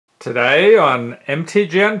Today on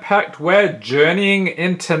MTG Unpacked, we're journeying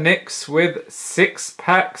into Nyx with 6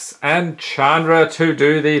 packs and Chandra to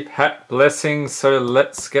do the pack blessing. So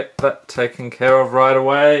let's get that taken care of right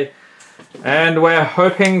away. And we're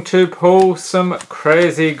hoping to pull some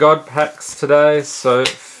crazy god packs today. So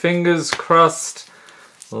fingers crossed.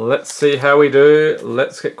 Let's see how we do.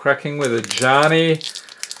 Let's get cracking with a Johnny.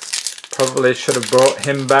 Probably should have brought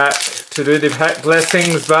him back to do the pack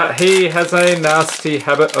blessings, but he has a nasty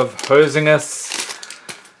habit of hosing us.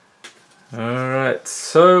 Alright,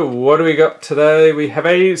 so what do we got today? We have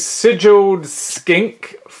a Sigilled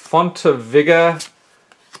Skink, Font of Vigor,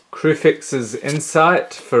 Crufix's Insight,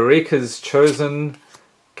 Farika's Chosen,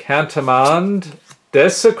 Countermand,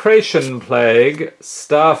 Desecration Plague,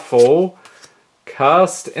 Starfall,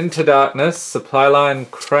 Cast Into Darkness, Supply Line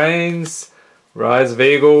Cranes, Rise of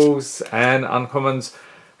Eagles, and uncommons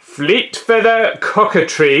Fleet Feather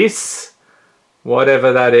Cockatrice,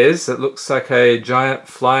 whatever that is. It looks like a giant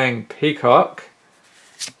flying peacock.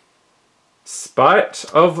 Spite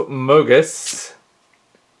of Mogus,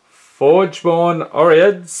 Forgeborn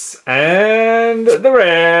Oreads, and the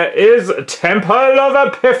rare is Temple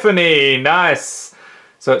of Epiphany. Nice.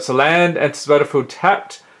 So it's a land, enters battlefield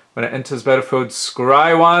tapped. When it enters battlefield,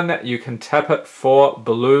 scry one. You can tap it for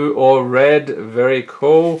blue or red. Very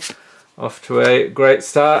cool. Off to a great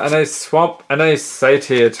start. And a swamp and a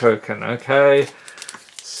satyr token. Okay.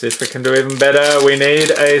 See if we can do even better. We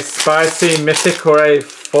need a spicy mythic or a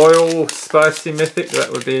foil spicy mythic.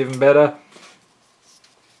 That would be even better.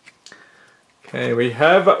 Okay, we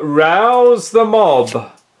have Rouse the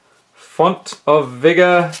Mob, Font of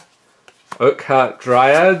Vigor, Oakheart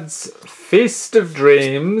Dryads, Feast of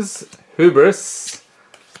Dreams, Hubris,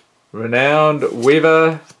 Renowned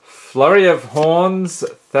Weaver, Flurry of Horns,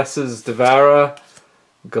 Thassa's Devourer,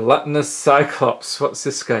 Gluttonous Cyclops. What's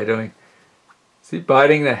this guy doing? Is he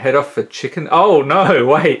biting the head off a chicken? Oh no,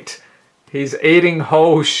 wait. He's eating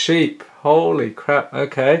whole sheep. Holy crap,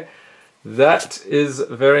 okay. That is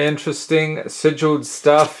very interesting. Sigilled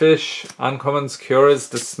Starfish, Uncommons Cura's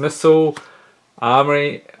Dismissal,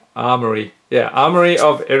 Armory of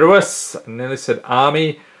Iroas, I nearly said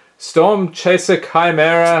Army, Storm Chaser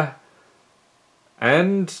Chimera,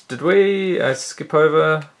 and did I skip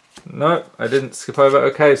over? No, I didn't skip over.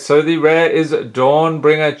 Okay, so the rare is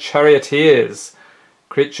Dawnbringer Charioteers,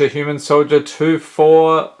 creature human soldier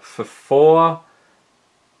 2/4 for 4.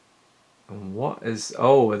 What is,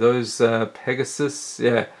 oh, are those Pegasus?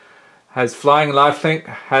 Yeah. Has flying lifelink,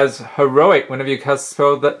 has heroic. Whenever you cast a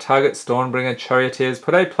spell that targets Dawnbringer Charioteers,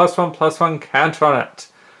 put a +1/+1 counter on it.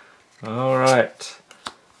 Alright.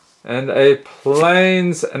 And a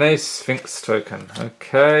Plains and a Sphinx token.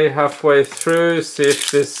 Okay, halfway through. See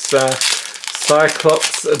if this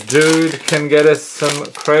Cyclops dude can get us some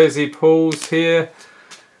crazy pulls here.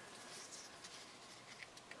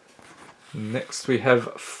 Next we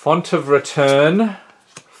have Font of Return.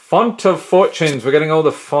 Font of Fortunes, we're getting all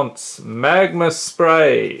the fonts. Magma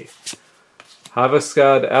Spray, Harvest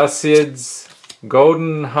Guard Alcides,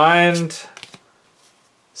 Golden Hind,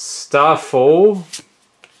 Starfall,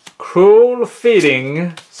 Cruel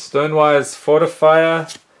Feeding, Stonewire's Fortifier,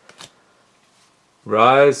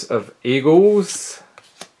 Rise of Eagles,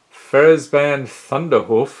 Ferrisband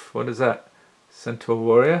Thunderhoof, what is that? Centaur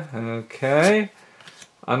Warrior, okay.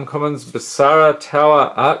 Uncommons Basara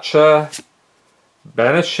Tower Archer,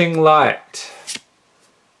 Banishing Light,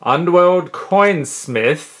 Underworld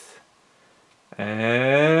Coinsmith,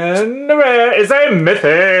 and the rare is a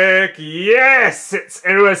mythic. Yes, it's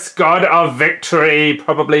Iroas, God of Victory,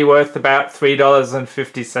 probably worth about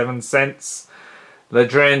 $3.57.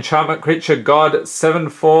 Legendary enchantment creature God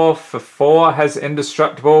 7/4 for 4 has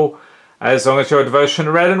indestructible. As long as your devotion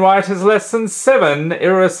red and white is less than 7,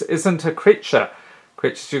 Iroas isn't a creature.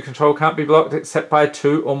 Creatures you control can't be blocked except by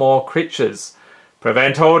 2 or more creatures.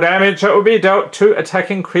 Prevent all damage that will be dealt to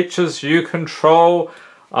attacking creatures you control.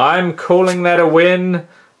 I'm calling that a win.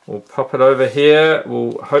 We'll pop it over here.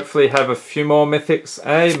 We'll hopefully have a few more mythics.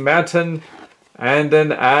 A mountain and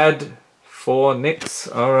an ad for Nyx.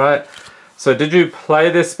 Alright. So did you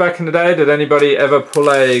play this back in the day? Did anybody ever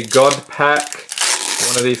pull a god pack?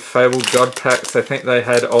 One of the fabled god packs. I think they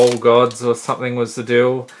had all gods or something was the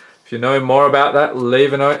deal. If you know more about that,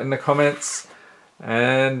 leave a note in the comments.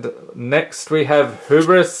 And next we have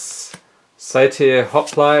Hubris, Satyr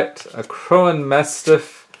Hoplite, a Crowan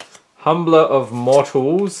Mastiff, Humbler of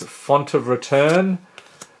Mortals, Font of Return,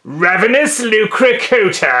 Ravenous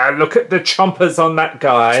Lucricota, look at the chompers on that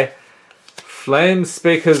guy, Flame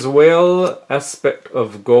Speaker's Will, Aspect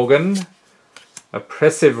of Gorgon,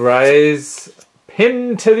 Oppressive Rays,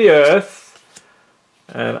 Pin to the Earth,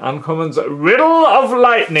 And uncommons, Riddle of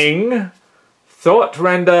Lightning, Thought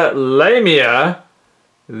Render Lamia.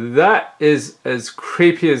 That is as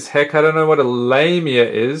creepy as heck. I don't know what a Lamia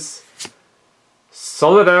is.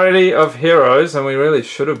 Solidarity of Heroes, and we really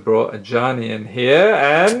should have brought a Ajani in here.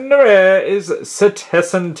 And the rare is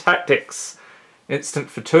Citizen Tactics. Instant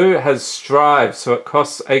for 2, has Strive, so it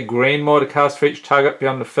costs a green more to cast for each target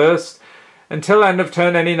beyond the first. Until end of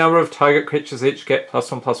turn, any number of target creatures each get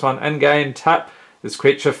 +1/+1 and gain tap. This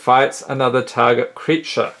creature fights another target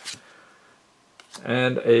creature.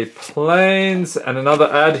 And a Plains and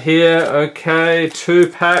another ad here. Okay, 2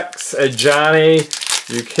 packs, Ajani.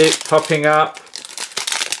 You keep popping up.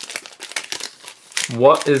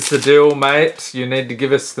 What is the deal, mate? You need to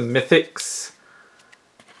give us the mythics.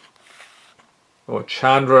 Or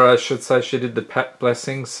Chandra, I should say. She did the pack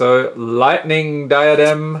blessing. So, Lightning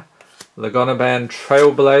Diadem, Laguna Band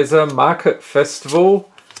Trailblazer, Market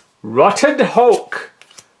Festival, Rotted Hulk,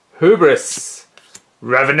 Hubris,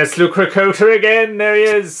 Ravenous Lucracota again, there he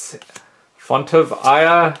is, Font of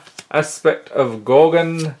Ire, Aspect of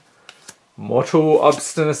Gorgon, Mortal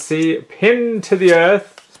Obstinacy, Pin to the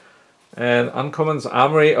Earth, and Uncommon's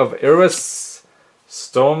Armory of Iris,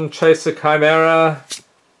 Storm Chaser Chimera,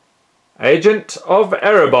 Agent of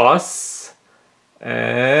Erebos,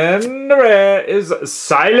 and the rare is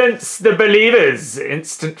Silence the Believers.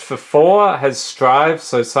 Instant for 4, has Strive,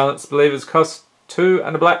 so Silence Believers cost 2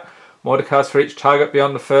 and a black. More to cast for each target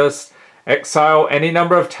beyond the first. Exile any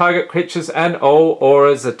number of target creatures and all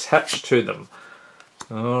auras attached to them.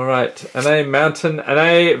 Alright, and a mountain, and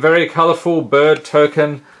a very colourful bird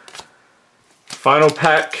token. Final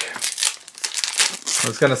pack. I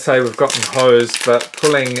was going to say we've gotten hosed, but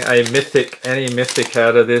pulling a mythic, any mythic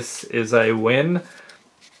out of this is a win.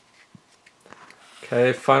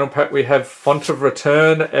 Okay, final pack we have Font of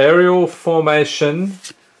Return, Aerial Formation,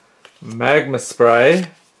 Magma Spray,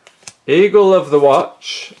 Eagle of the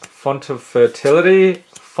Watch, Font of Fertility,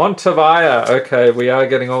 Font of Ire. Okay, we are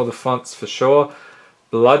getting all the fonts for sure.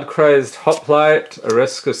 Blood Crazed Hoplite,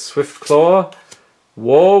 Oresca Swiftclaw,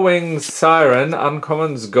 Warwings Siren,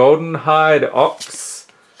 Uncommons Golden Hide Ox,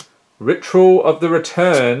 Ritual of the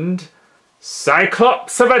Returned,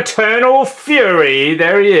 Cyclops of Eternal Fury.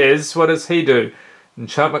 There he is. What does he do?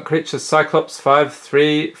 Enchantment creatures Cyclops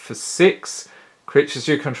 5/3 for 6. Creatures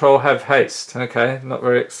you control have haste. Okay, not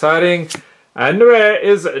very exciting. And the rare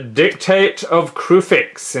is Dictate of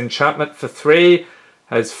Crufix. Enchantment for 3.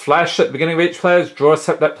 Has flash at the beginning of each player's draw,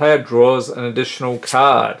 except that player draws an additional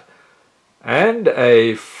card. And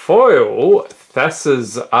a foil,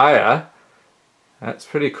 Thassa's Ire. That's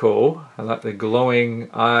pretty cool. I like the glowing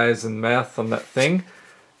eyes and mouth on that thing.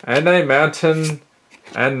 And a mountain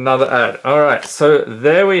and another ad. Alright, so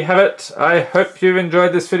there we have it. I hope you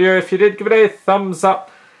enjoyed this video. If you did, give it a thumbs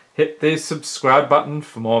up. Hit the subscribe button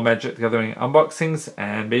for more Magic the Gathering unboxings.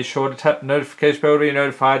 And be sure to tap the notification bell to be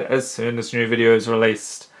notified as soon as new videos are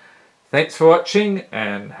released. Thanks for watching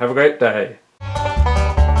and have a great day.